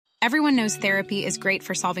Everyone knows therapy is great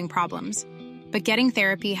for solving problems, but getting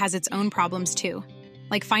therapy has its own problems too,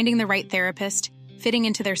 like finding the right therapist, fitting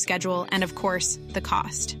into their schedule, and of course, the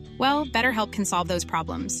cost. Well, BetterHelp can solve those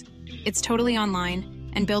problems. It's totally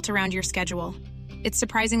online and built around your schedule. It's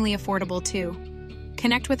surprisingly affordable too.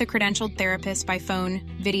 Connect with a credentialed therapist by phone,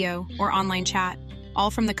 video, or online chat,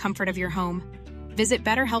 all from the comfort of your home. Visit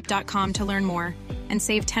BetterHelp.com to learn more and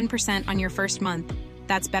save 10% on your first month.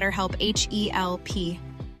 That's BetterHelp, H-E-L-P.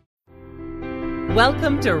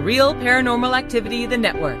 Welcome to Real Paranormal Activity, the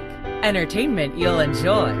network. Entertainment you'll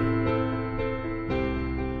enjoy.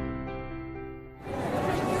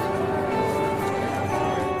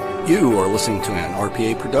 You are listening to an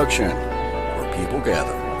RPA production where people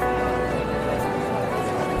gather.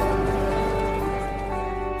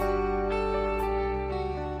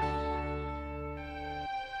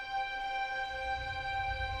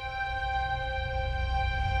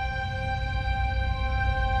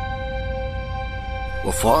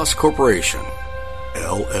 LaFosse Corporation,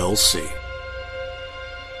 LLC.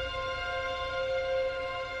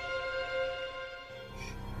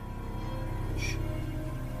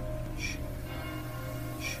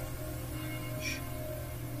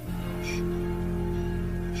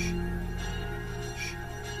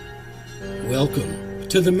 Welcome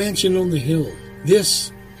to the Mansion on the Hill.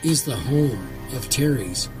 This is the home of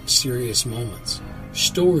Terry's Serious Moments.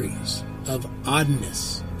 Stories of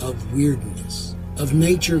oddness, of weirdness, of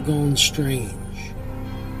nature gone strange.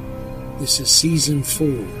 This is season 4.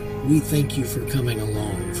 We thank you for coming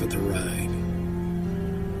along for the ride.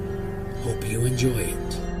 Hope you enjoy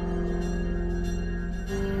it.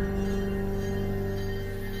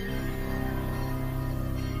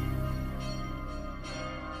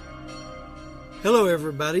 Hello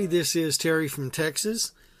everybody, this is Terry from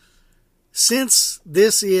Texas. Since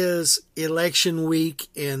this is election week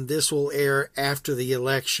and this will air after the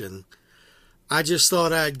election, I just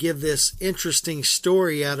thought I'd give this interesting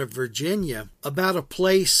story out of Virginia about a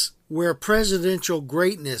place where presidential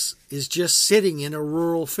greatness is just sitting in a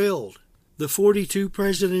rural field. The 42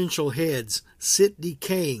 presidential heads sit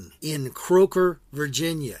decaying in Croker,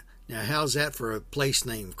 Virginia. Now, how's that for a place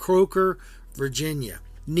name? Croker, Virginia,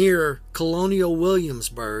 near Colonial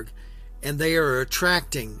Williamsburg, and they are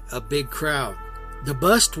attracting a big crowd. The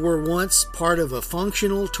busts were once part of a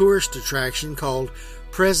functional tourist attraction called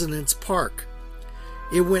President's Park.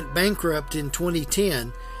 It went bankrupt in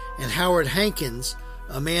 2010, and Howard Hankins,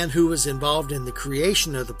 a man who was involved in the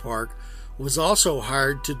creation of the park, was also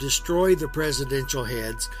hired to destroy the presidential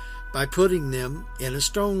heads by putting them in a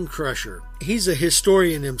stone crusher. He's a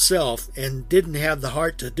historian himself and didn't have the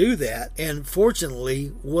heart to do that, and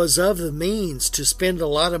fortunately was of the means to spend a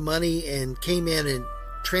lot of money and came in and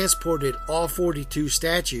transported all 42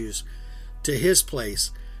 statues to his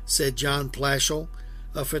place, said John Plashel,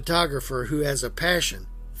 a photographer who has a passion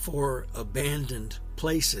for abandoned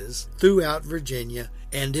places throughout Virginia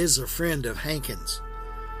and is a friend of Hankins.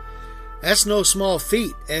 That's no small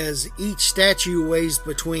feat, as each statue weighs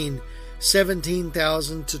between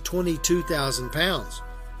 17,000 to 22,000 pounds.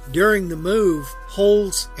 During the move,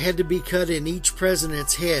 holes had to be cut in each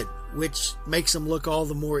president's head, which makes them look all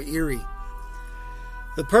the more eerie.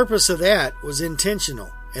 The purpose of that was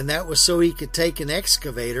intentional, and that was so he could take an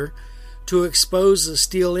excavator to expose the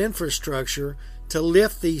steel infrastructure to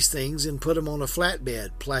lift these things and put them on a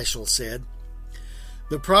flatbed, Plashel said.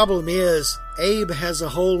 The problem is, Abe has a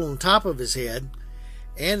hole on top of his head,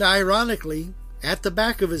 and ironically, at the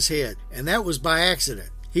back of his head, and that was by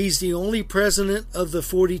accident. He's the only president of the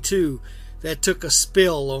 42 that took a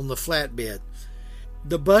spill on the flatbed.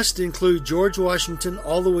 The busts include George Washington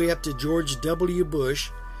all the way up to George W.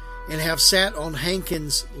 Bush, and have sat on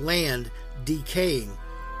Hankins' land decaying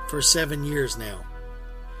for 7 years now.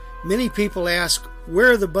 Many people ask,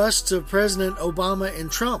 where are the busts of President Obama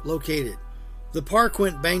and Trump located? The park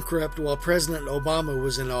went bankrupt while President Obama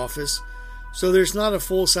was in office, so there's not a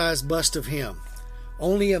full-size bust of him.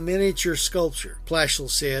 Only a miniature sculpture, Plashel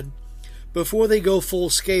said. Before they go full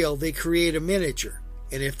scale, they create a miniature,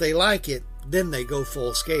 and if they like it, then they go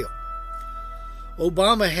full scale.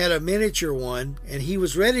 Obama had a miniature one, and he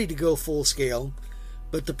was ready to go full scale,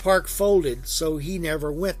 but the park folded, so he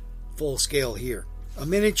never went full scale here. A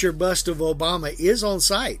miniature bust of Obama is on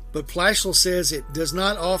site, but Plashel says it does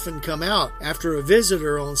not often come out after a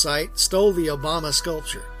visitor on site stole the Obama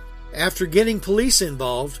sculpture. After getting police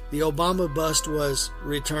involved, the Obama bust was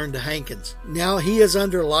returned to Hankins. Now he is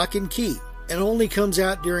under lock and key and only comes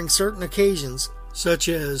out during certain occasions such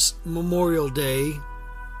as Memorial Day,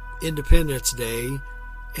 Independence Day,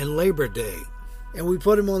 and Labor Day. And we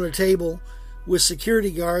put him on a table with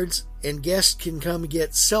security guards and guests can come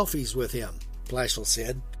get selfies with him, Plashel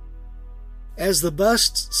said. As the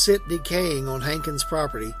busts sit decaying on Hankins'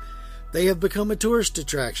 property, they have become a tourist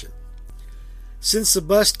attraction. Since the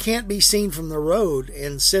bust can't be seen from the road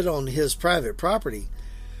and sit on his private property,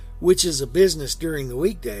 which is a business during the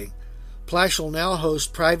weekday, Plaschel now hosts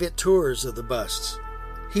private tours of the busts.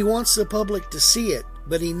 He wants the public to see it,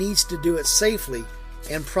 but he needs to do it safely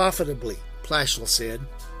and profitably, Plaschel said.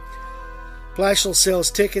 Plaschel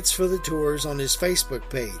sells tickets for the tours on his Facebook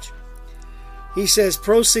page. He says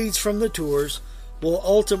proceeds from the tours will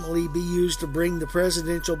ultimately be used to bring the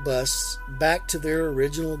presidential busts back to their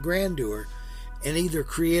original grandeur and either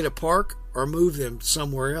create a park or move them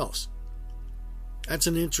somewhere else. That's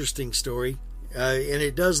an interesting story, and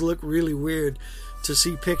it does look really weird to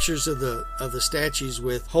see pictures of the statues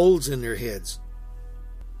with holes in their heads.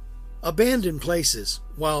 Abandoned places,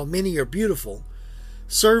 while many are beautiful,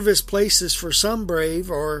 serve as places for some brave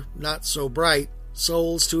or not so bright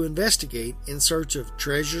souls to investigate in search of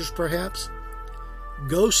treasures, perhaps,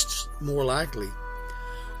 ghosts more likely,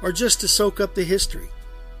 or just to soak up the history.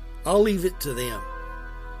 I'll leave it to them.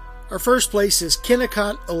 Our first place is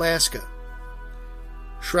Kennecott, Alaska.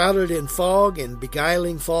 Shrouded in fog and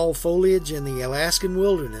beguiling fall foliage in the Alaskan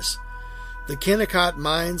wilderness, the Kennecott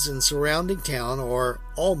mines and surrounding town are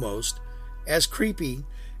almost as creepy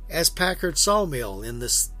as Packard Sawmill in the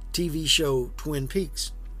TV show Twin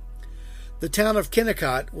Peaks. The town of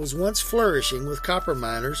Kennecott was once flourishing with copper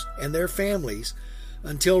miners and their families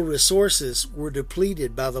until resources were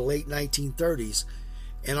depleted by the late 1930s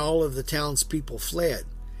and all of the townspeople fled,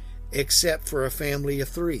 except for a family of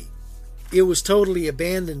 3. It was totally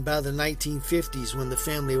abandoned by the 1950s when the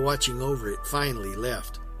family watching over it finally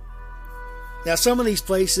left. Now, some of these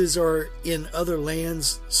places are in other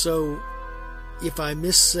lands, so if I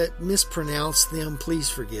mispronounce them, please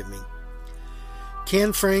forgive me.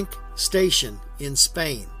 Canfranc Station in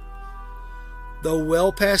Spain. Though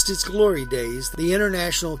well past its glory days, the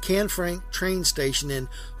international Canfranc train station in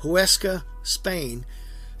Huesca, Spain,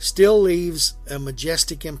 still leaves a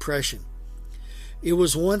majestic impression. It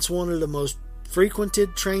was once one of the most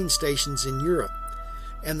frequented train stations in Europe,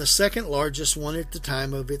 and the second largest one at the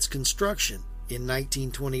time of its construction in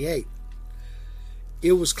 1928.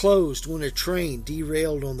 It was closed when a train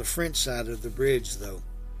derailed on the French side of the bridge, though.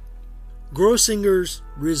 Grossinger's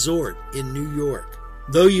Resort in New York.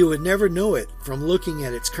 Though you would never know it from looking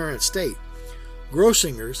at its current state,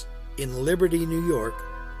 Grossinger's in Liberty, New York,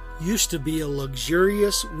 used to be a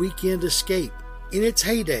luxurious weekend escape. In its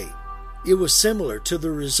heyday, it was similar to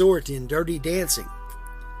the resort in Dirty Dancing.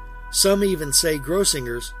 Some even say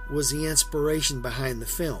Grossinger's was the inspiration behind the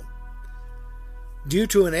film. Due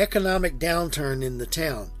to an economic downturn in the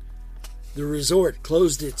town, the resort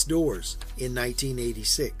closed its doors in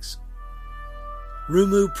 1986.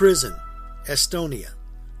 Rumu Prison, Estonia.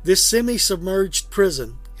 This semi-submerged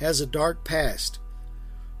prison has a dark past.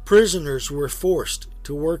 Prisoners were forced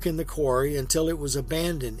to work in the quarry until it was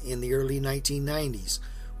abandoned in the early 1990s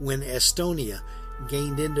when Estonia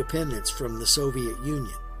gained independence from the Soviet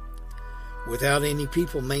Union. Without any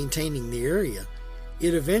people maintaining the area,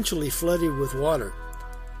 it eventually flooded with water,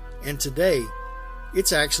 and today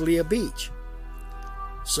it's actually a beach.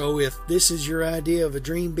 So if this is your idea of a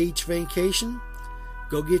dream beach vacation,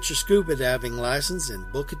 go get your scuba diving license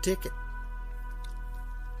and book a ticket.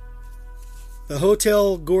 The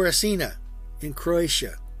Hotel Gorisina in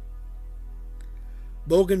Croatia.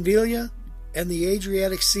 Bougainvillea and the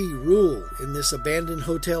Adriatic Sea rule in this abandoned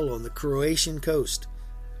hotel on the Croatian coast.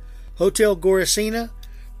 Hotel Gorisina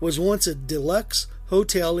was once a deluxe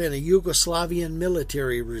hotel in a Yugoslavian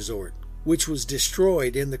military resort, which was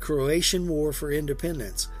destroyed in the Croatian War for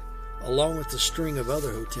Independence, along with a string of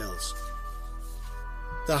other hotels.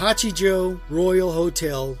 The Hachijo Royal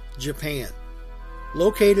Hotel, Japan.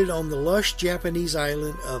 Located on the lush Japanese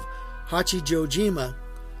island of Hachijojima,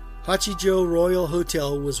 Hachijo Royal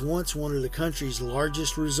Hotel was once one of the country's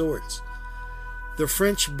largest resorts. The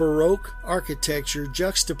French Baroque architecture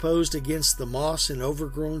juxtaposed against the moss and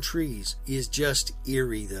overgrown trees is just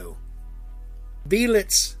eerie, though.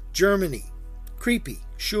 Belitz, Germany. Creepy,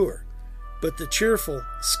 sure, but the cheerful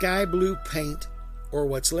sky blue paint, or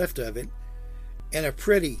what's left of it, and a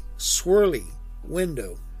pretty, swirly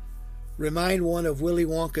window remind one of Willy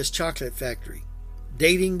Wonka's chocolate factory.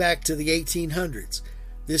 Dating back to the 1800s,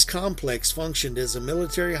 this complex functioned as a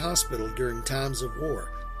military hospital during times of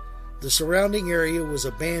war. The surrounding area was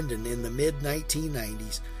abandoned in the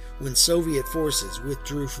mid-1990s when Soviet forces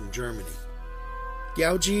withdrew from Germany.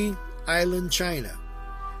 Gaoji Island, China.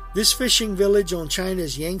 This fishing village on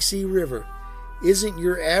China's Yangtze River isn't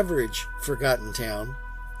your average forgotten town.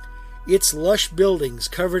 Its lush buildings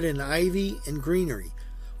covered in ivy and greenery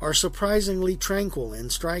are surprisingly tranquil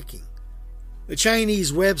and striking. A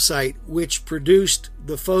Chinese website which produced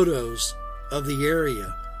the photos of the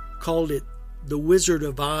area called it the Wizard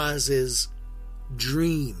of Oz's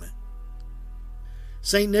dream.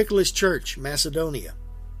 St. Nicholas Church, Macedonia.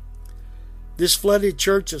 This flooded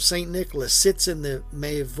church of St. Nicholas sits in the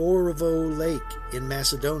Mavorovo Lake in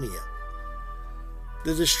Macedonia.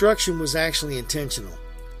 The destruction was actually intentional.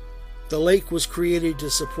 The lake was created to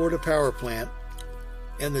support a power plant,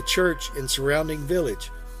 and the church and surrounding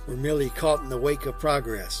village were merely caught in the wake of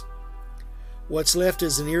progress. What's left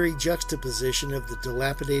is an eerie juxtaposition of the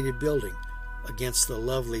dilapidated building against the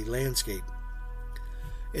lovely landscape.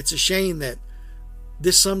 It's a shame that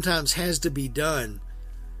this sometimes has to be done,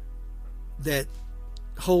 that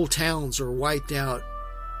whole towns are wiped out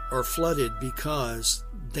or flooded because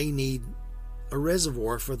they need a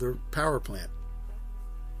reservoir for their power plant.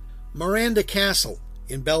 Miranda Castle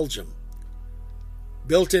in Belgium.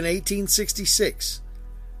 Built in 1866,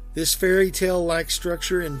 this fairy tale-like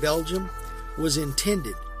structure in Belgium was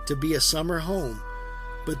intended to be a summer home,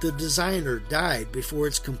 but the designer died before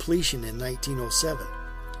its completion in 1907.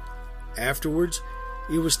 Afterwards,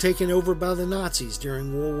 it was taken over by the Nazis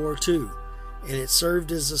during World War II, and it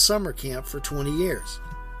served as a summer camp for 20 years.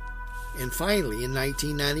 And finally, in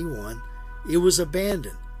 1991, it was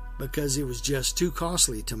abandoned because it was just too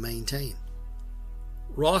costly to maintain.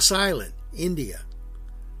 Ross Island, India.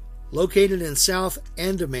 Located in South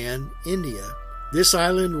Andaman, India, this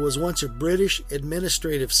island was once a British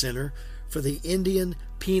administrative center for the Indian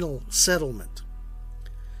penal settlement.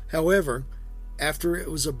 However, after it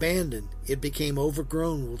was abandoned, it became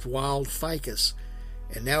overgrown with wild ficus,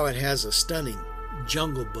 and now it has a stunning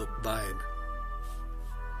Jungle Book vibe.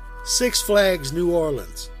 Six Flags New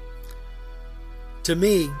Orleans. To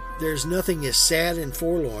me, there's nothing as sad and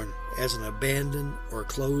forlorn as an abandoned or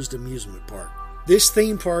closed amusement park. This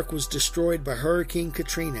theme park was destroyed by Hurricane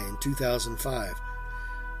Katrina in 2005.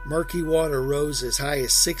 Murky water rose as high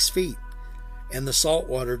as 6 feet, and the salt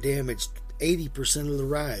water damaged 80% of the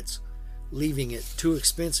rides, leaving it too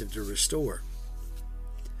expensive to restore.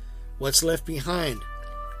 What's left behind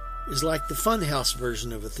is like the Funhouse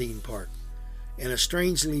version of a theme park, and a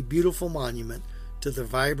strangely beautiful monument to the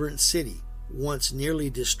vibrant city once nearly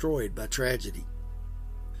destroyed by tragedy.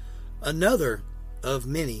 Another of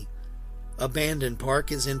many abandoned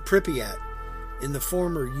park is in Pripyat, in the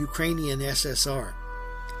former Ukrainian SSR.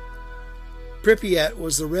 Pripyat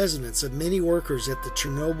was the residence of many workers at the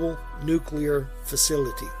Chernobyl nuclear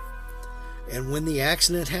facility. And when the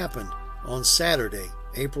accident happened on Saturday,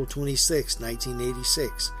 April 26,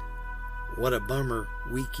 1986, what a bummer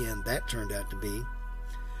weekend that turned out to be,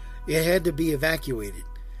 it had to be evacuated,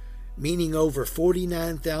 meaning over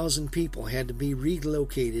 49,000 people had to be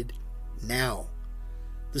relocated now.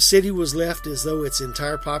 The city was left as though its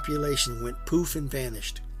entire population went poof and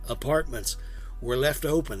vanished. Apartments were left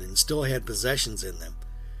open and still had possessions in them.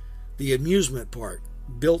 The amusement park,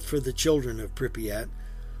 built for the children of Pripyat,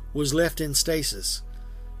 was left in stasis,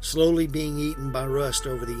 slowly being eaten by rust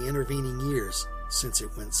over the intervening years since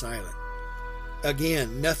it went silent.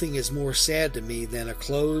 Again, nothing is more sad to me than a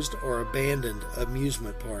closed or abandoned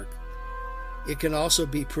amusement park. It can also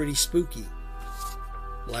be pretty spooky,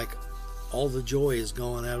 like all the joy is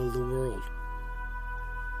gone out of the world.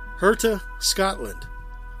 Herta, Scotland.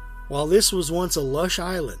 While this was once a lush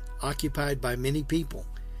island occupied by many people,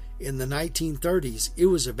 in the 1930s it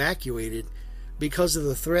was evacuated because of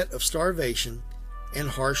the threat of starvation and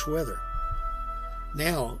harsh weather.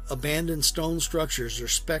 Now, abandoned stone structures are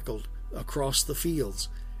speckled across the fields,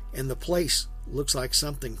 and the place looks like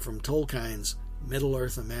something from Tolkien's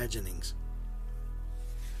Middle-earth imaginings.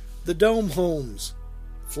 The Dome Homes,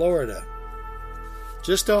 Florida.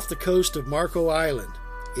 Just off the coast of Marco Island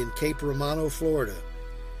in Cape Romano, Florida,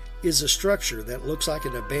 is a structure that looks like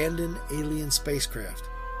an abandoned alien spacecraft,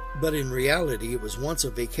 but in reality it was once a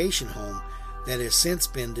vacation home that has since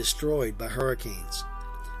been destroyed by hurricanes.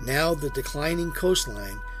 Now the declining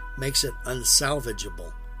coastline makes it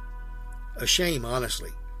unsalvageable. A shame,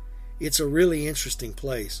 honestly. It's a really interesting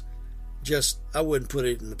place. Just, I wouldn't put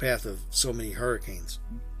it in the path of so many hurricanes.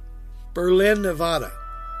 Berlin, Nevada.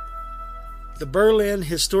 The Berlin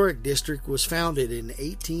Historic District was founded in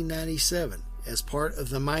 1897 as part of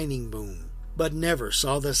the mining boom, but never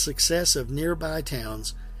saw the success of nearby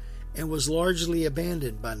towns and was largely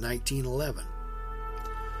abandoned by 1911.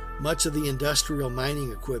 Much of the industrial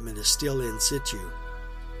mining equipment is still in situ.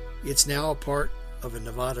 It's now a part of a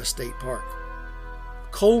Nevada state park.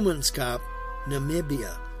 Kolmanskop,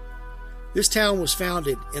 Namibia. This town was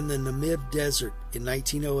founded in the Namib Desert in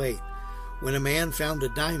 1908 when a man found a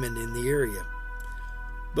diamond in the area,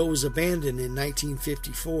 but was abandoned in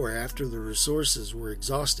 1954 after the resources were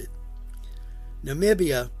exhausted.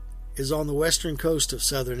 Namibia is on the western coast of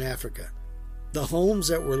southern Africa. The homes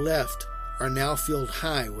that were left are now filled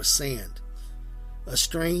high with sand, a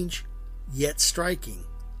strange yet striking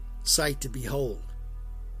sight to behold.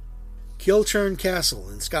 Kilchurn Castle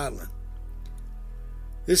in Scotland.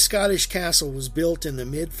 This Scottish castle was built in the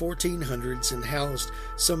mid-1400s and housed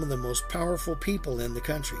some of the most powerful people in the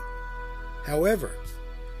country. However,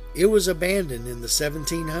 it was abandoned in the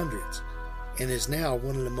 1700s and is now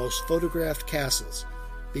one of the most photographed castles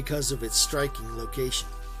because of its striking location.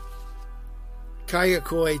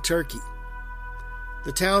 Kayaköy, Turkey.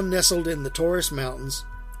 The town nestled in the Taurus Mountains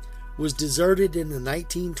was deserted in the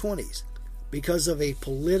 1920s because of a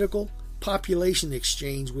political population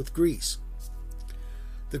exchange with Greece.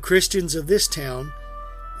 The Christians of this town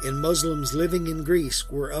and Muslims living in Greece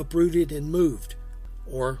were uprooted and moved,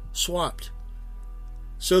 or swapped,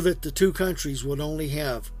 so that the two countries would only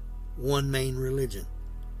have one main religion.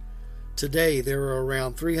 Today there are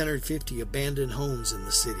around 350 abandoned homes in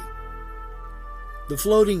the city. The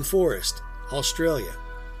Floating Forest, Australia.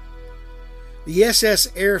 The SS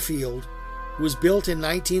Airfield was built in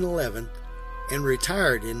 1911 and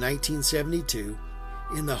retired in 1972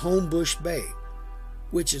 in the Homebush Bay,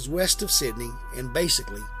 which is west of Sydney and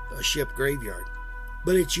basically a ship graveyard.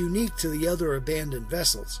 But it's unique to the other abandoned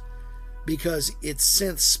vessels because it's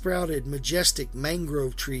since sprouted majestic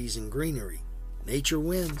mangrove trees and greenery. Nature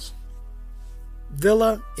wins.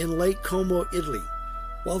 Villa in Lake Como, Italy.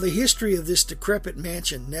 While the history of this decrepit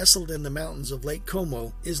mansion nestled in the mountains of Lake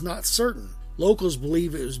Como is not certain, locals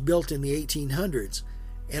believe it was built in the 1800s,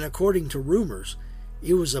 and according to rumors,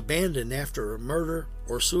 it was abandoned after a murder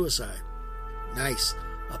or suicide. Nice,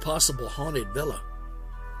 a possible haunted villa.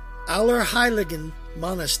 Allerheiligen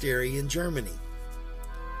Monastery in Germany.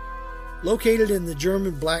 Located in the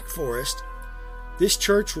German Black Forest, this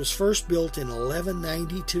church was first built in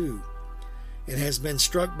 1192 and has been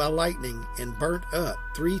struck by lightning and burnt up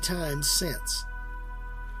 3 times since,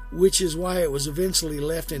 which is why it was eventually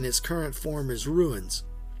left in its current form as ruins.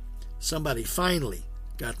 Somebody finally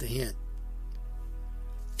got the hint.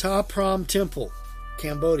 Ta Prohm Temple,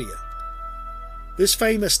 Cambodia. This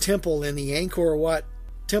famous temple in the Angkor Wat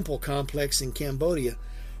temple complex in Cambodia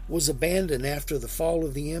was abandoned after the fall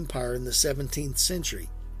of the empire in the 17th century.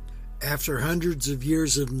 After hundreds of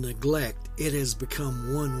years of neglect, it has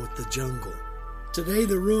become one with the jungle. Today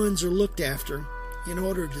the ruins are looked after in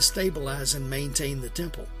order to stabilize and maintain the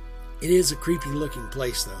temple. It is a creepy looking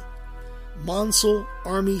place though. Monsal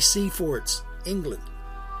Army Sea Forts, England.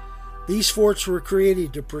 These forts were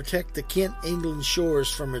created to protect the Kent, England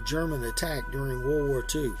shores from a German attack during World War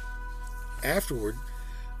II. Afterward,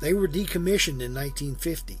 they were decommissioned in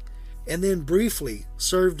 1950 and then briefly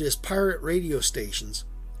served as pirate radio stations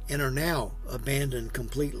and are now abandoned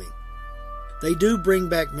completely. They do bring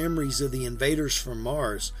back memories of the invaders from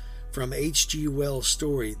Mars from H.G. Wells'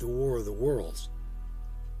 story, The War of the Worlds.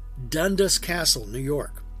 Dundas Castle, New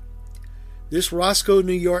York. This Roscoe,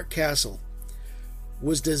 New York castle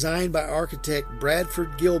was designed by architect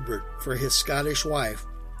Bradford Gilbert for his Scottish wife,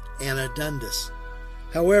 Anna Dundas.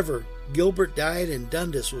 However, Gilbert died and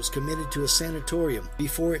Dundas was committed to a sanatorium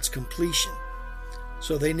before its completion,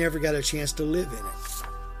 so they never got a chance to live in it.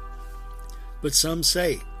 But some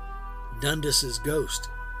say Dundas's ghost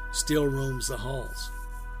still roams the halls.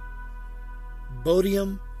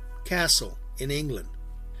 Bodiam Castle in England.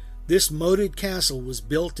 This moated castle was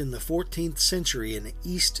built in the 14th century in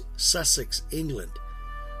East Sussex, England,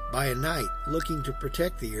 by a knight looking to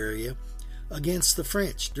protect the area against the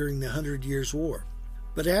French during the 100 Years' War.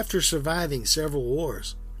 But after surviving several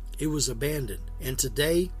wars, it was abandoned, and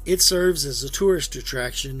today it serves as a tourist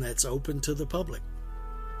attraction that's open to the public.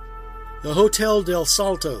 The Hotel del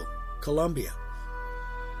Salto, Colombia.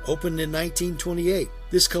 Opened in 1928,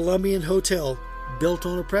 this Colombian hotel, built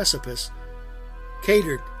on a precipice,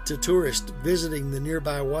 catered to tourists visiting the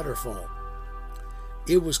nearby waterfall.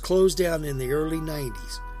 It was closed down in the early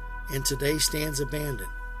 90s and today stands abandoned.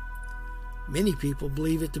 Many people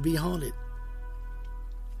believe it to be haunted.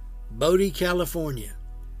 Bodie, California.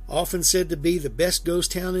 Often said to be the best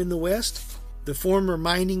ghost town in the West, the former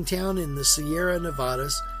mining town in the Sierra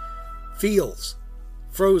Nevadas feels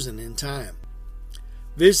frozen in time.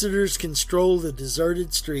 Visitors can stroll the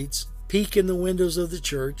deserted streets, peek in the windows of the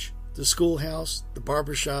church, the schoolhouse, the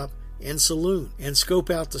barbershop, and saloon, and scope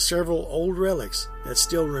out the several old relics that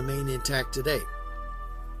still remain intact today.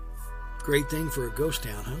 Great thing for a ghost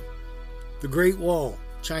town, huh? The Great Wall,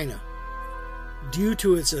 China. Due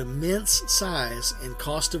to its immense size and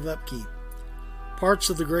cost of upkeep,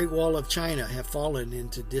 parts of the Great Wall of China have fallen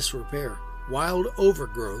into disrepair. Wild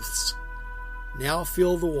overgrowths now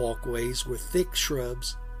fill the walkways with thick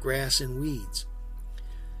shrubs, grass, and weeds.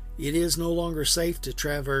 It is no longer safe to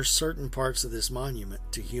traverse certain parts of this monument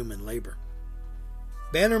to human labor.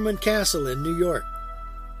 Bannerman Castle in New York.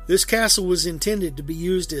 This castle was intended to be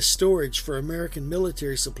used as storage for American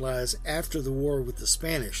military supplies after the war with the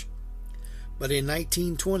Spanish. But in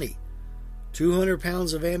 1920, 200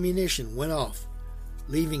 pounds of ammunition went off,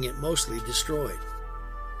 leaving it mostly destroyed.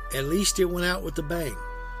 At least it went out with a bang,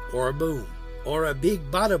 or a boom, or a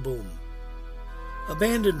big bada boom.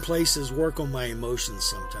 Abandoned places work on my emotions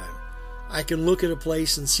sometime. I can look at a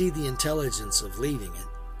place and see the intelligence of leaving it.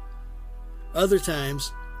 Other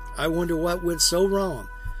times, I wonder what went so wrong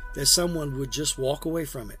that someone would just walk away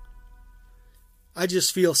from it. I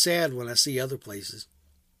just feel sad when I see other places.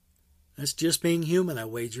 That's just being human, I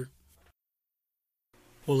wager.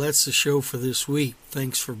 Well, that's the show for this week.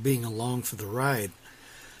 Thanks for being along for the ride.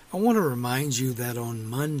 I want to remind you that on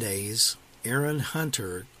Mondays, Aaron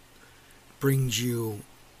Hunter brings you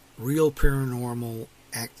Real Paranormal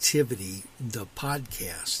Activity, the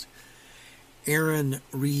podcast. Aaron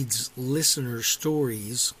reads listener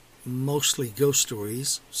stories, mostly ghost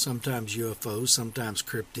stories, sometimes UFOs, sometimes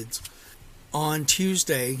cryptids. On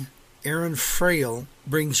Tuesday, Aaron Frail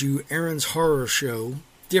brings you Aaron's Horror Show,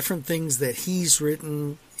 different things that he's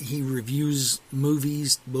written. He reviews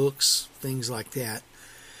movies, books, things like that.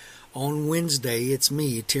 On Wednesday, it's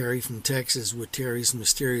me, Terry from Texas, with Terry's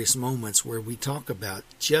Mysterious Moments, where we talk about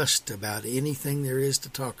just about anything there is to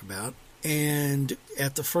talk about. And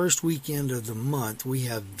at the first weekend of the month, we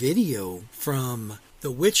have video from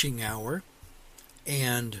The Witching Hour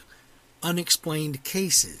and Unexplained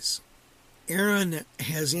Cases. Aaron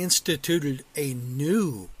has instituted a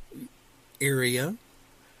new area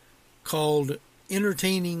called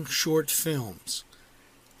Entertaining Short Films.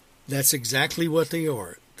 That's exactly what they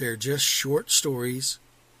are. They're just short stories,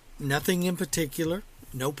 nothing in particular,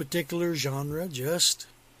 no particular genre, just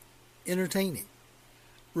entertaining.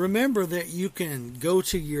 Remember that you can go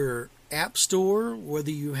to your app store, whether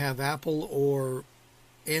you have Apple or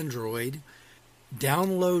Android,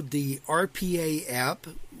 download the RPA app,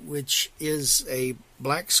 which is a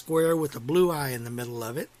black square with a blue eye in the middle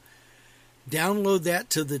of it. Download that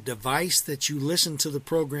to the device that you listen to the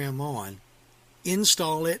program on.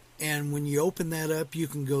 Install it, and when you open that up, you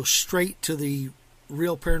can go straight to the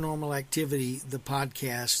Real Paranormal Activity, the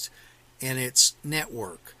podcast, and its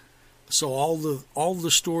network. So all the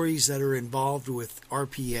stories that are involved with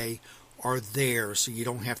RPA are there, so you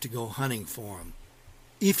don't have to go hunting for them.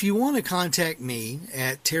 If you want to contact me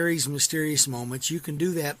at Terry's Mysterious Moments, you can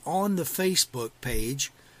do that on the Facebook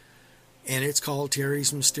page, and it's called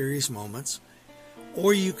Terry's Mysterious Moments.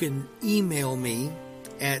 Or you can email me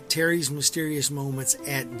at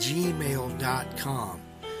terrysmysteriousmoments@gmail.com.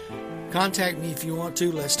 Contact me if you want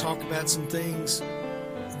to. Let's talk about some things.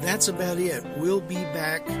 That's about it. We'll be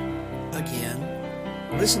back again.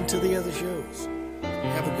 Listen to the other shows.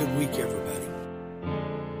 Have a good week, everybody.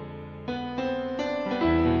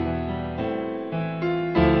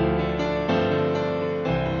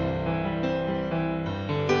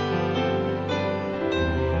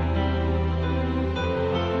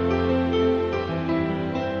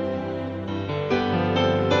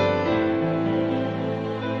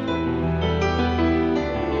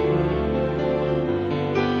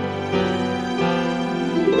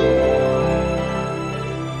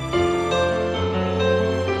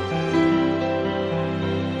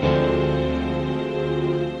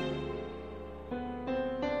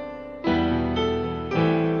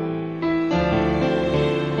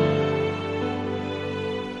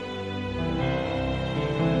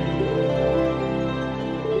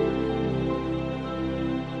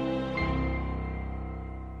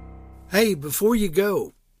 Hey, before you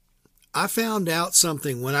go, I found out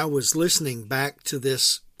something when I was listening back to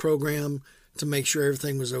this program to make sure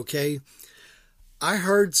everything was okay. I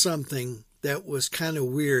heard something that was kind of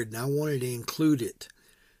weird, and I wanted to include it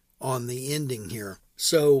on the ending here.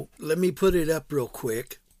 So let me put it up real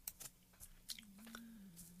quick.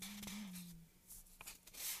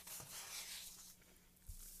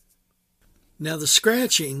 Now, the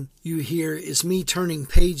scratching you hear is me turning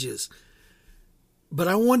pages. But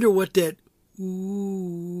I wonder what that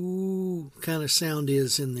ooh kind of sound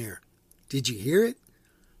is in there. Did you hear it?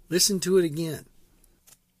 Listen to it again.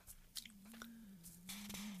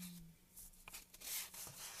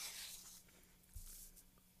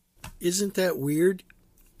 Isn't that weird?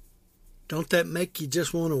 Don't that make you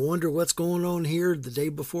just want to wonder what's going on here the day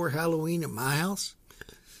before Halloween at my house?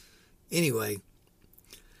 Anyway,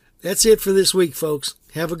 that's it for this week, folks.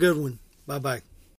 Have a good one. Bye-bye.